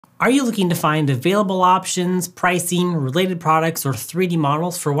Are you looking to find available options, pricing, related products, or 3D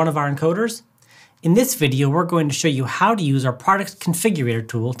models for one of our encoders? In this video, we're going to show you how to use our product configurator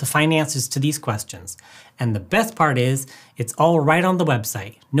tool to find answers to these questions. And the best part is, it's all right on the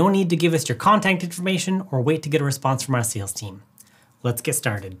website. No need to give us your contact information or wait to get a response from our sales team. Let's get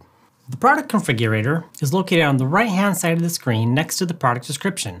started. The product configurator is located on the right-hand side of the screen next to the product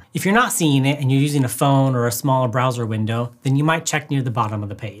description. If you're not seeing it and you're using a phone or a smaller browser window, then you might check near the bottom of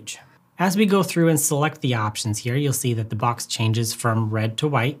the page. As we go through and select the options here, you'll see that the box changes from red to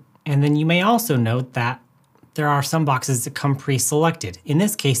white. And then you may also note that there are some boxes that come pre-selected. In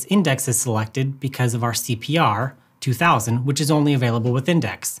this case, Index is selected because of our CPR 2000, which is only available with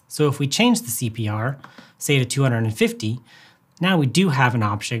Index. So if we change the CPR, say to 250, now we do have an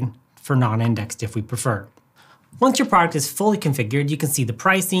option for non-indexed if we prefer. Once your product is fully configured, you can see the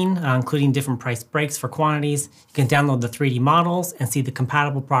pricing, including different price breaks for quantities. You can download the 3D models and see the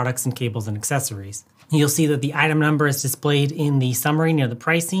compatible products and cables and accessories. You'll see that the item number is displayed in the summary near the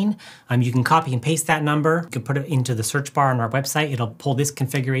pricing. You can copy and paste that number. You can put it into the search bar on our website. It'll pull this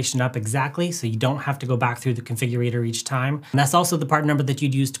configuration up exactly, so you don't have to go back through the configurator each time. And that's also the part number that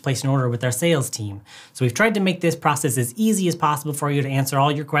you'd use to place an order with our sales team. So we've tried to make this process as easy as possible for you to answer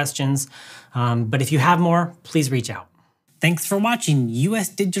all your questions. But if you have more, please reach out. Thanks for watching US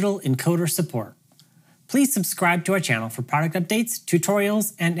Digital Encoder Support. Please subscribe to our channel for product updates,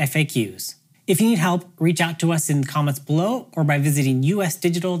 tutorials, and FAQs. If you need help, reach out to us in the comments below or by visiting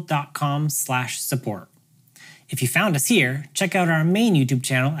usdigital.com/support. If you found us here, check out our main YouTube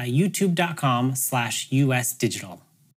channel at youtube.com/usdigital.